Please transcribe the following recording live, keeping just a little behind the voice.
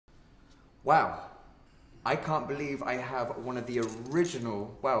Wow. I can't believe I have one of the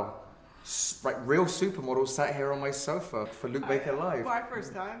original, well, like real supermodels sat here on my sofa for Luke Baker Live. My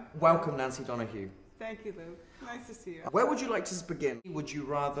first time. Welcome, Nancy Donahue. Thank you, Luke. Nice to see you. Where would you like to begin? Would you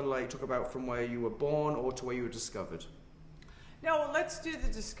rather like talk about from where you were born or to where you were discovered? No, let's do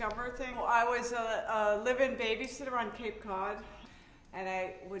the discover thing. I was a live-in babysitter on Cape Cod, and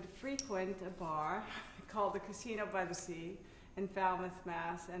I would frequent a bar called the Casino by the Sea in Falmouth,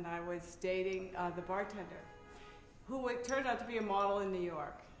 Mass, and I was dating the bartender, who turned out to be a model in New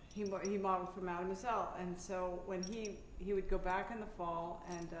York. He modeled for Mademoiselle, and so when he would go back in the fall,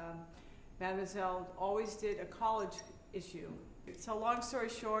 and Mademoiselle always did a college issue. So long story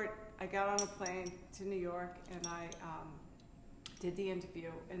short, I got on a plane to New York, and I did the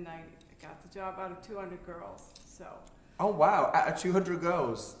interview, and I got the job out of 200 girls. So. Oh wow! Out of 200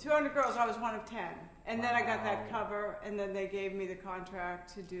 girls. 200 girls. I was one of 10, and then I got that cover, and then they gave me the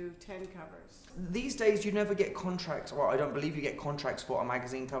contract to do 10 covers. These days, you never get contracts. Well, I don't believe you get contracts for a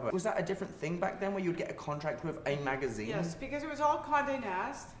magazine cover. Was that a different thing back then, where you'd get a contract with a magazine? Yes, because it was all Condé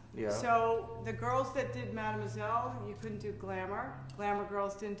Nast. Yeah. So the girls that did Mademoiselle, you couldn't do Glamour. Glamour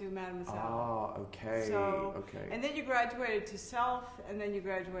girls didn't do Mademoiselle. Oh, okay. So, okay. And then you graduated to Self, and then you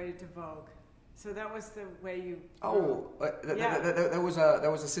graduated to Vogue. So that was the way you. Oh, there was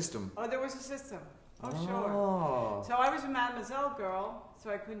a system. Oh, there was a system. Oh, sure. So I was a Mademoiselle girl, so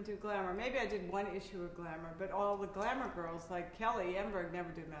I couldn't do Glamour. Maybe I did one issue of Glamour, but all the Glamour girls, like Kelly Emberg,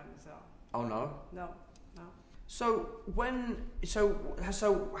 never did Mademoiselle. Oh no. No. So when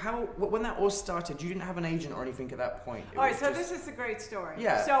that all started, you didn't have an agent or anything at that point. All right, so this is a great story.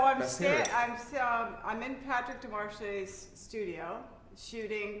 Yeah. So I'm in Patrick Demarche's studio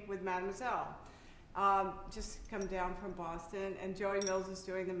shooting with Mademoiselle. Just come down from Boston, and Joey Mills is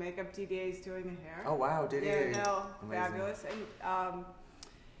doing the makeup, DDA's doing the hair. Oh wow, did he? Yeah, no, fabulous.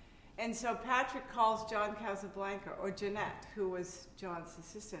 And so Patrick calls John Casablanca, or Jeanette, who was John's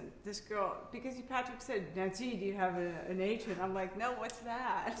assistant. This girl, because Patrick said, "Nancy, do you have an agent?" I'm like, "No, what's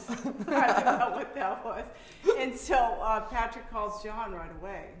that?" I didn't know what that was. And so Patrick calls John right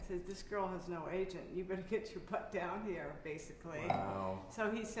away. He says, "This girl has no agent. You better get your butt down here," basically. Wow. So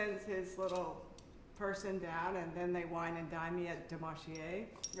he sends his little person down, and then they wine and dine me at Demarche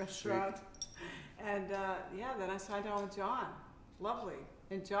restaurant. Sweet. And then I signed on with John. Lovely.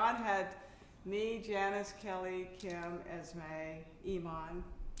 And John had me, Janice, Kelly, Kim, Esme, Iman.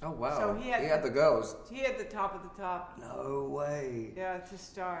 Oh wow! So he had the girls. He had the top of the top. No way. Yeah, to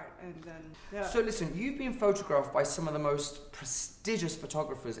start, and then. Yeah. So listen, you've been photographed by some of the most prestigious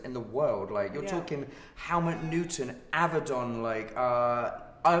photographers in the world. Like you're talking Helmut Newton, Avedon, like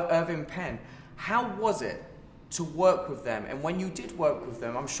Irving Penn. How was it to work with them? And when you did work with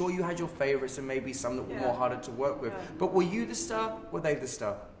them, I'm sure you had your favorites and maybe some that were more harder to work with. But were you the star? Were they the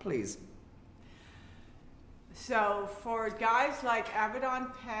star? Please. So for guys like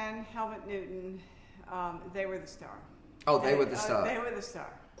Avedon, Penn, Helmut Newton, they were the star. Oh, they were the star. They were the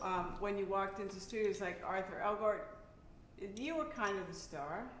star. When you walked into studios like Arthur Elgort, you were kind of the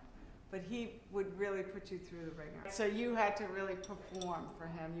star, but he would really put you through the ringer. So you had to really perform for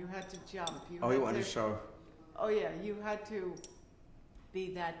him. You had to jump. He wanted to show. Oh yeah, you had to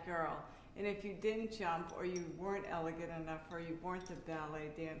be that girl. And if you didn't jump, or you weren't elegant enough, or you weren't the ballet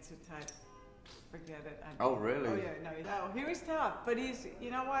dancer type, forget it. Oh really? Oh yeah, no, he was tough, but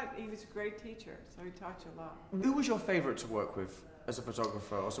you know what? He was a great teacher, so he taught you a lot. Who was your favorite to work with as a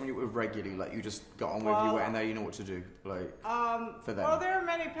photographer, or someone you worked with regularly, like you just got on with, you went in there, you know what to do, like for them? Well, there are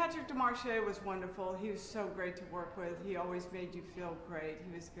many. Patrick Demarche was wonderful. He was so great to work with. He always made you feel great.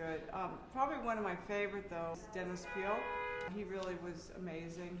 He was good. Probably one of my favorite though is Dennis Peel. He really was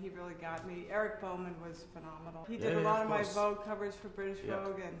amazing. He really got me. Eric Bowman was phenomenal. He did a lot of my Vogue covers for British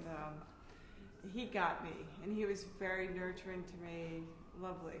Vogue, and he got me. And he was very nurturing to me.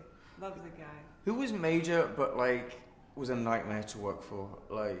 Lovely, lovely guy. Who was major, but like was a nightmare to work for?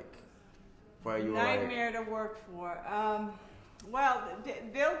 Like where you were nightmare to work for. Well,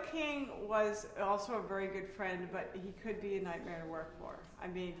 Bill King was also a very good friend, but he could be a nightmare to work for. I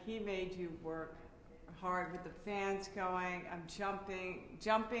mean, he made you work hard with the fans going. I'm jumping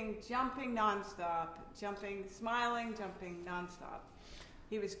nonstop, smiling, jumping nonstop.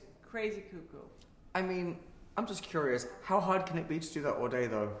 He was crazy cuckoo. I mean, I'm just curious, how hard can it be to do that all day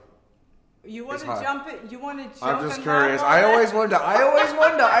though? You want to jump it? You want to jump? I'm just curious. I always wonder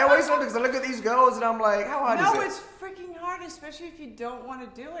because I look at these girls and I'm like, how hard is it? No, it's freaking hard, especially if you don't want to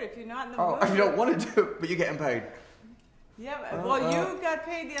do it. If you're not in the mood. Oh, if you don't want to do it, but you're getting paid. Yeah, well, you got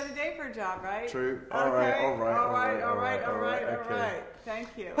paid the other day for a job, right? True. All right. All right.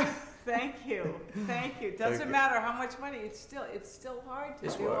 Thank you. Thank you. Thank you. Doesn't matter how much money. It's still hard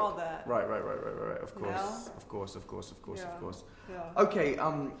to do all that. Right. Of course. No? Of course. Yeah. Okay.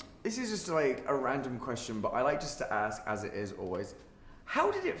 This is just like a random question, but I like just to ask, as it is always. How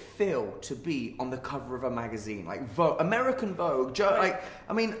did it feel to be on the cover of a magazine like Vogue, American Vogue? Like,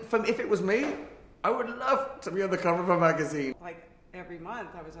 I mean, if it was me, I would love to be on the cover of a magazine. Like every month,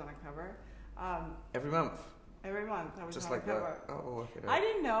 I was on a cover. Every month. Every month, I was Just on like a cover. that. Oh, okay. I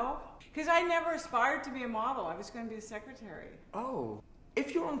didn't know, because I never aspired to be a model. I was going to be a secretary. Oh.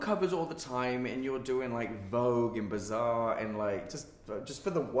 If you're on covers all the time and you're doing like Vogue and Bazaar and like just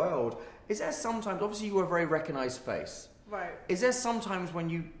for the world, is there sometimes, obviously you were a very recognized face. Right. Is there sometimes when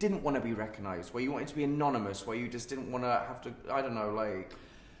you didn't want to be recognized, where you wanted to be anonymous, where you just didn't want to have to, I don't know, like...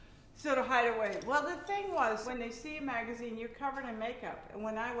 Sort of hide away. Well, the thing was, when they see a magazine, you're covered in makeup. And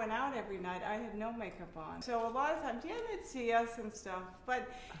when I went out every night, I had no makeup on. So a lot of times, yeah, they'd see us and stuff. But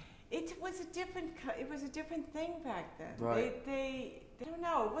it was a different thing back then. Right. They don't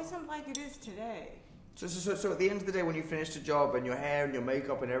know. It wasn't like it is today. So at the end of the day, when you finished a job and your hair and your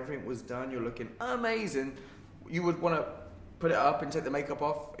makeup and everything was done, you're looking amazing, you would want to put it up and take the makeup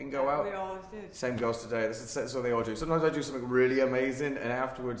off and go out? We always did. Same girls today. That's what they all do. Sometimes I do something really amazing, and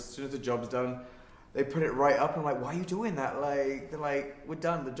afterwards, as soon as the job's done, they put it right up. And I'm like, why are you doing that? Like, they're like, we're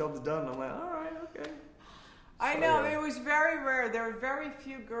done. The job's done. I'm like, all right, okay. I know, it was very rare. There were very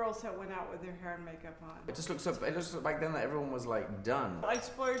few girls that went out with their hair and makeup on. It just looks back then that everyone was like done. I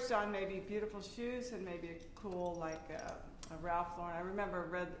splurged on maybe beautiful shoes and maybe a cool like a Ralph Lauren. I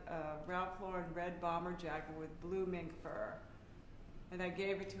remember Ralph Lauren red bomber jacket with blue mink fur. And I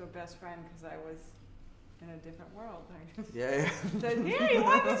gave it to a best friend because I was in a different world. I Yeah. said, here, you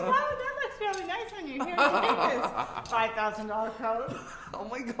want this coat? That looks really nice on you. Here, take this $5,000 coat. Oh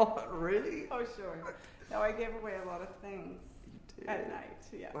my God, really? Oh, sure. No, I gave away a lot of things at night,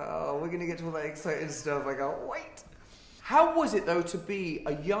 yeah. Well, we're going to get to all that exciting stuff. I can't wait. How was it, though, to be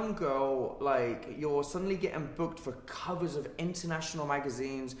a young girl, like, you're suddenly getting booked for covers of international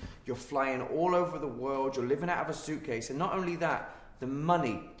magazines, you're flying all over the world, you're living out of a suitcase, and not only that, the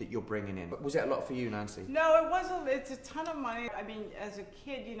money that you're bringing in. Was it a lot for you, Nancy? No, it wasn't. It's a ton of money. I mean, as a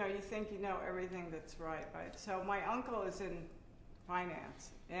kid, you know, you think you know everything that's right? So my uncle is in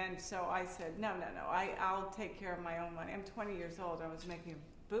finance. And so I said, no, I'll take care of my own money. I'm 20 years old. I was making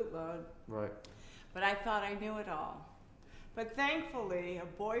a bootload. Right. But I thought I knew it all. But thankfully, a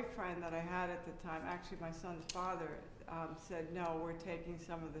boyfriend that I had at the time, actually my son's father, said, no, we're taking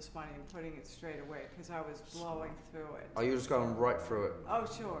some of this money and putting it straight away because I was blowing through it. Oh, you were just going right through it? Oh,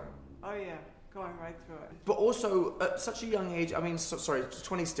 sure. Oh, yeah. Going right through it. But also, at such a young age, I mean, sorry,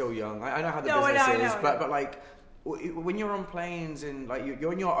 20's still young. I know how the business is, but like, when you're on planes and like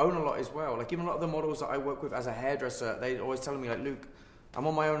you're on your own a lot as well. Like even a lot of the models that I work with as a hairdresser, they always telling me like, Luke, I'm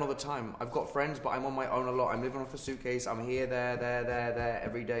on my own all the time. I've got friends, but I'm on my own a lot. I'm living off a suitcase. I'm here, there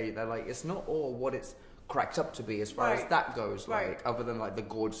every day. They're like, it's not all what it's cracked up to be as far as that goes. Like other than like the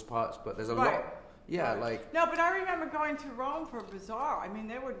gorgeous parts, but there's a lot. Yeah, like... No, but I remember going to Rome for a bazaar. I mean,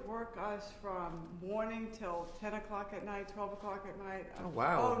 they would work us from morning till 10 o'clock at night, 12 o'clock at night. Oh,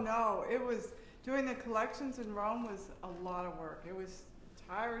 wow. Oh, no. It was... Doing the collections in Rome was a lot of work. It was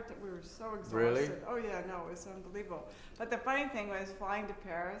tired. We were so exhausted. Really? Oh, yeah, no, it was unbelievable. But the funny thing was flying to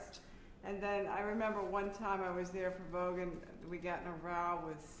Paris, and then I remember one time I was there for Vogue, and we got in a row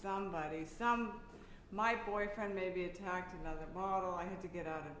with somebody. My boyfriend maybe attacked another model. I had to get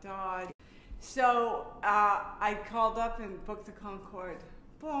out of Dodge. So I called up and booked the Concorde.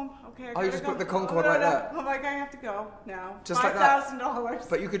 Boom. Okay. Oh, you just booked the Concorde like that? I'm like, I have to go now. Just like that? $5,000.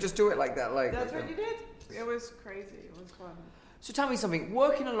 But you could just do it like that, like. That's what you did. It was crazy. It was fun. So tell me something.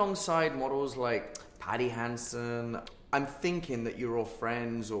 Working alongside models like Patty Hansen, I'm thinking that you're all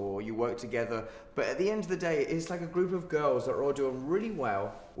friends or you work together. But at the end of the day, it's like a group of girls that are all doing really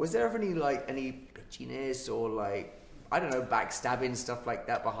well. Was there ever any bitchiness or like, I don't know, backstabbing, stuff like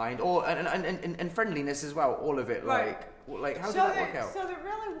that behind, or and friendliness as well, all of it, like how did that work out? So there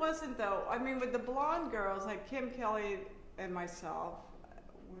really wasn't though. I mean, with the blonde girls like Kim Kelly and myself,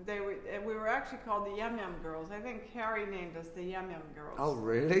 we were actually called the Yum Yum Girls. I think Carrie named us the Yum Yum Girls. Oh,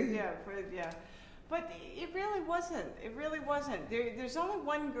 really? Yeah, yeah. But it really wasn't. It really wasn't. There's only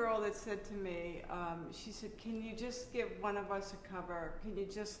one girl that said to me, she said, can you just give one of us a cover? Can you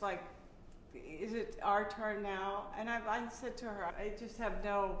just like, is it our turn now? And I said to her, I just have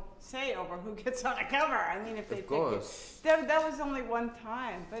no say over who gets on a cover. I mean, if they pick it. That was only one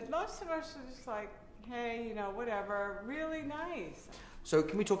time. But most of us are just like, hey, you know, whatever, really nice. So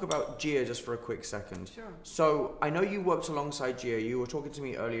can we talk about Gia just for a quick second? Sure. So I know you worked alongside Gia. You were talking to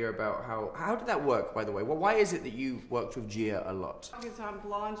me earlier about how did that work, by the way? Well, why is it that you worked with Gia a lot? Because I'm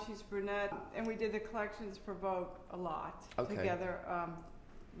blonde, she's brunette, and we did the collections for Vogue a lot together.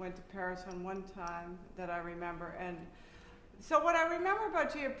 Went to Paris on one time that I remember, and so what I remember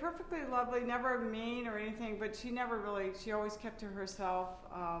about Gia, perfectly lovely, never mean or anything, but she always kept to herself.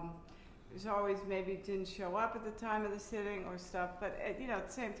 She always maybe didn't show up at the time of the sitting or stuff, but at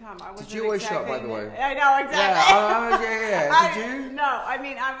the same time, I wasn't. Did you always show up, by the way? I know, exactly. Yeah. Did you? No, I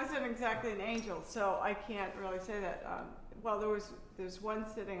mean, I wasn't exactly an angel, so I can't really say that. Well, there's one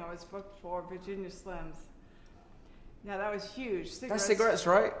sitting I was booked for, Virginia Slims. Now, that was huge. Cigarettes. That's cigarettes,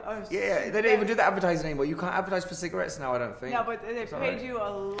 right? Yeah, they don't even do the advertising anymore. You can't advertise for cigarettes now, I don't think. No, but they paid you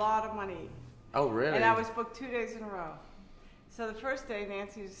a lot of money. Oh, really? And I was booked 2 days in a row. So the first day,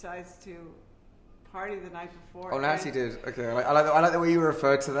 Nancy decides to party the night before. Oh, Nancy did. Okay, I like the way you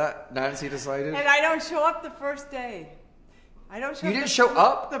referred to that. Nancy decided. And I don't show up the first day. You didn't show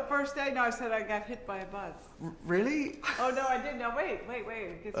up? The first day? No, I said I got hit by a bus. Really? Oh, no, I didn't. No, wait.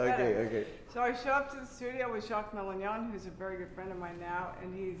 It gets better. Okay. So I show up to the studio with Jacques Melagnon, who's a very good friend of mine now,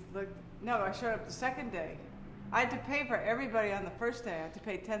 and I showed up the second day. I had to pay for everybody on the first day. I had to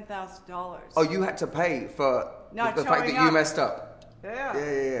pay $10,000. Oh, you had to pay for the fact that you messed up?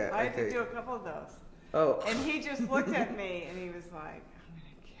 Yeah. I had to do a couple of those. Oh. And he just looked at me and he was like, I'm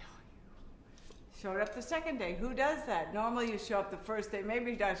going to kill you. Showed up the second day. Who does that? Normally you show up the first day.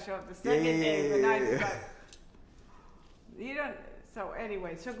 Maybe you don't show up the second day. But I was like, you don't. So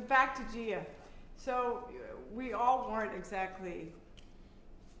anyway, so back to Gia. So we all weren't exactly...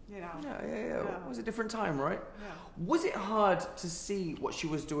 Yeah. It was a different time, right? Yeah. Was it hard to see what she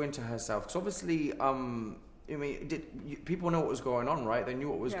was doing to herself? Because obviously, people know what was going on, right? They knew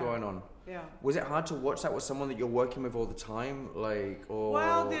what was going on. Yeah. Was it hard to watch that with someone that you're working with all the time,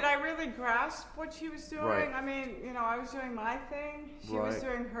 Well, did I really grasp what she was doing? Right. I mean, I was doing my thing. She was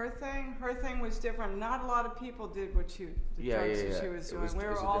doing her thing. Her thing was different. Not a lot of people did what she was doing. We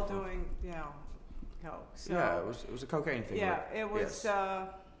were all doing, coke. So, it was a cocaine thing. Yeah, right? it was.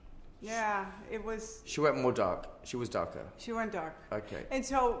 It was. She went more dark. She was darker. She went dark. Okay. And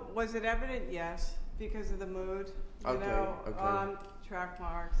so, was it evident? Yes, because of the mood. Track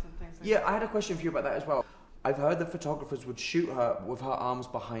marks and things like that. Yeah, I had a question for you about that as well. I've heard that photographers would shoot her with her arms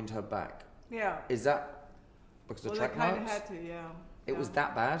behind her back. Yeah. Is that because of track marks? Well, they kind of had to, yeah. It was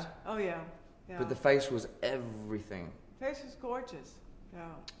that bad? Oh, yeah. But the face was everything. Face was gorgeous. Yeah.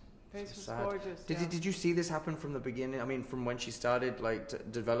 Face was gorgeous. Did you see this happen from the beginning? I mean, from when she started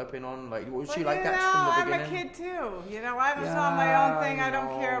developing on? Was she like that from the beginning? I'm a kid too. I was on my own thing. I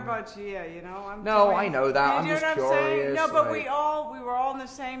don't care about Gia. I know that. I'm just curious. Saying? No, but we were all in the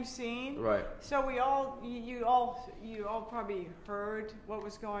same scene. Right. So you all probably heard what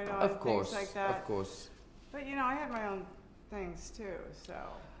was going on. Of course. Things like that. Of course. But I had my own things too, so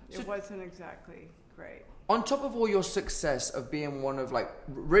it wasn't exactly great. On top of all your success of being one of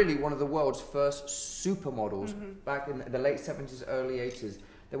the world's first supermodels back in the late 70s, early 80s,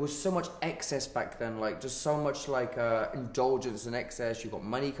 there was so much excess back then, just so much indulgence and excess. You got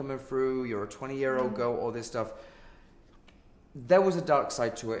money coming through, you're a 20-year-old girl, all this stuff. There was a dark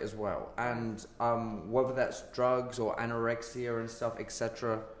side to it as well. And whether that's drugs or anorexia and stuff,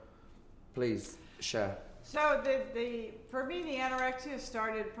 etc., please share. So for me, the anorexia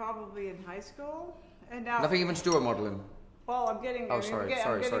started probably in high school. And now, nothing even to do with modeling. Well, I'm getting there. Oh, sorry.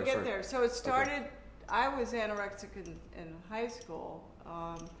 I'm going to get there. So it started, I was anorexic in high school,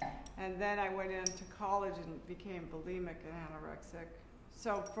 and then I went into college and became bulimic and anorexic.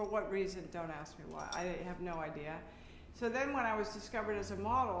 So for what reason, don't ask me why. I have no idea. So then when I was discovered as a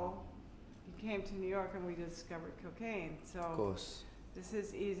model, we came to New York and we discovered cocaine. So of course. This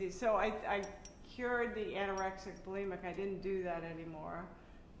is easy. So I cured the anorexic bulimic. I didn't do that anymore.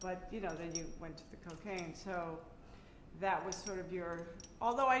 But, then you went to the cocaine. So that was sort of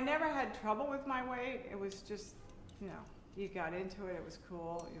although I never had trouble with my weight, it was just, you got into it, it was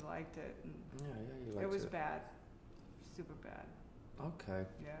cool, you liked it. And you liked it. It was bad, super bad. Okay.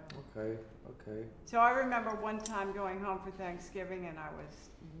 Yeah. Okay. So I remember one time going home for Thanksgiving and I was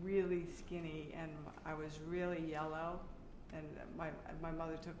really skinny and I was really yellow. And my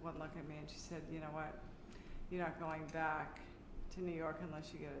mother took one look at me and she said, you know what, you're not going back to New York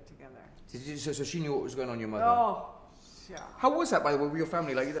unless you get it together. So she knew what was going on, your mother? Oh, yeah. How was that, by the way, with your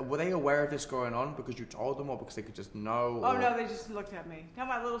family? Were they aware of this going on because you told them or because they could just know? Oh, no, they just looked at me. Now,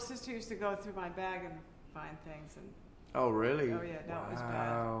 my little sister used to go through my bag and find things. And Oh, really? Oh, yeah, no, it was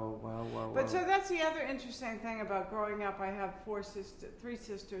bad. Wow. But so that's the other interesting thing about growing up. I have three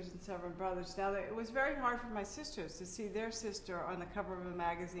sisters and 7 brothers. Now, it was very hard for my sisters to see their sister on the cover of a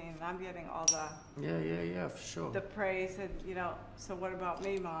magazine, and I'm getting all the Yeah, for sure. the praise, and so what about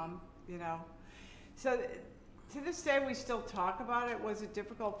me, Mom? So to this day, we still talk about it. Was it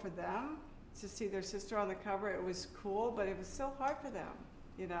difficult for them to see their sister on the cover? It was cool, but it was still hard for them,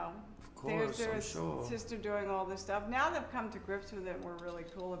 Of course, their I'm sure. sister doing all this stuff. Now they've come to grips with it and we're really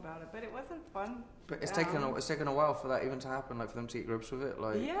cool about it, but it wasn't fun. But it's taken a while for that even to happen, like for them to get grips with it,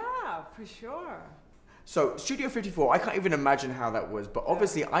 like. Yeah, for sure. So Studio 54, I can't even imagine how that was, but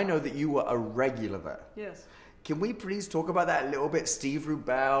obviously I know that you were a regular there. Yes. Can we please talk about that a little bit? Steve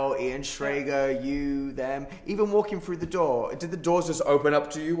Rubell, Ian Schrager, you, them, even walking through the door. Did the doors just open up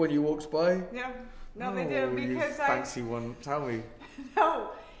to you when you walked by? Yeah. No, they did, because fancy one. Tell me.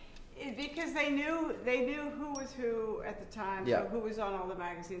 No. Because they knew who was who at the time, so who was on all the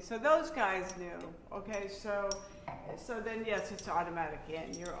magazines. So those guys knew. Okay, so then yes, it's automatic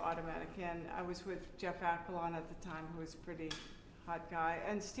in. You're automatic in. I was with Jeff Aquilon at the time, who was a pretty hot guy,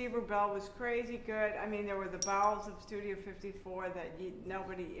 and Steve Rubell was crazy good. I mean, there were the bowels of Studio 54 that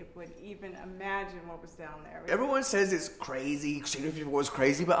nobody would even imagine what was down there. Everyone says it's crazy. Studio 54 was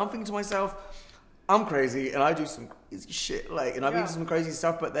crazy, but I'm thinking to myself, I'm crazy and I do some crazy shit, like, and I've been to some crazy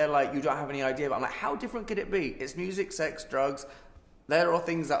stuff, but they're like, you don't have any idea. But I'm like, how different could it be? It's music, sex, drugs. They're all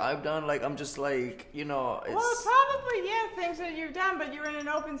things that I've done. Like, I'm just like, it's... Well, probably, things that you've done, but you're in an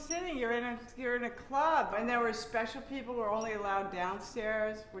open city. You're in a club, and there were special people who were only allowed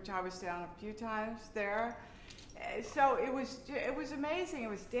downstairs, which I was down a few times there. So it was amazing. It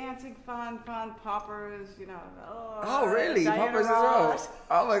was dancing, fun, poppers, Oh, really? Diana Poppers Ross. as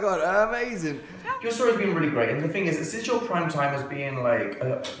well? Oh my God, amazing. Your story's been really great. And the thing is, since your prime time as being like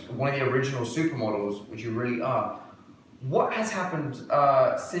one of the original supermodels, which you really are, what has happened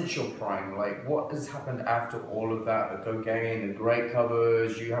since your prime? Like, what has happened after all of that? The cocaine, the great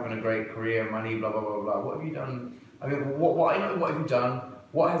covers, you having a great career, money, blah, blah, blah, blah. What have you done? I mean, what have you done?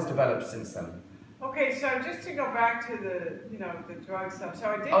 What has developed since then? Okay, so just to go back to the drug stuff. So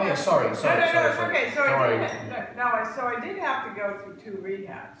I did. Oh yeah, sorry. No, it's okay. So I did have to go through 2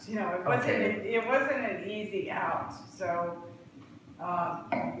 rehabs. It wasn't an easy out. So,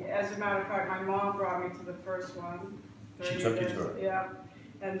 as a matter of fact, my mom brought me to the first one. She took you to it. Yeah,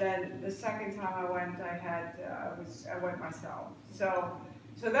 and then the second time I went, I went myself. So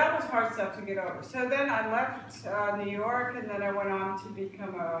that was hard stuff to get over. So then I left New York, and then I went on to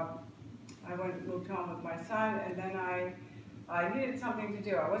become moved home with my son, and then I needed something to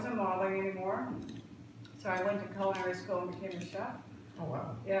do. I wasn't modeling anymore, so I went to culinary school and became a chef. Oh,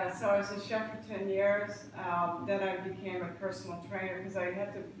 wow. Yeah, so I was a chef for 10 years. Then I became a personal trainer because I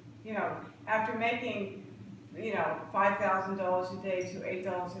had to, after making, $5,000 a day to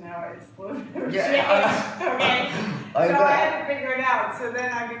 $8 an hour, it's okay? So I had to figure it out. So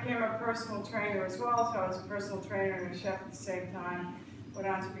then I became a personal trainer as well. So I was a personal trainer and a chef at the same time. Went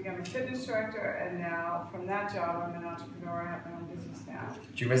on to become a fitness director, and now from that job, I'm an entrepreneur. I have my own business now.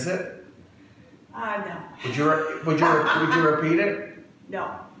 Do you miss it? No. Would you repeat it?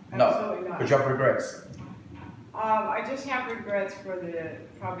 No, absolutely not. Would you have regrets? I just have regrets for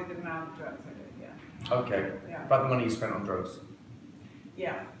probably the amount of drugs I did. Yeah. Okay. Yeah. About the money you spent on drugs.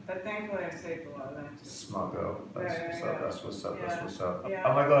 Yeah, but thankfully I saved a lot of that. Smart girl. That's what's up. Yeah. That's what's up. Yeah.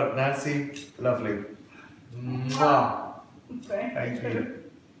 Oh my God, Nancy, lovely. Mwah. Thank you. Thank you.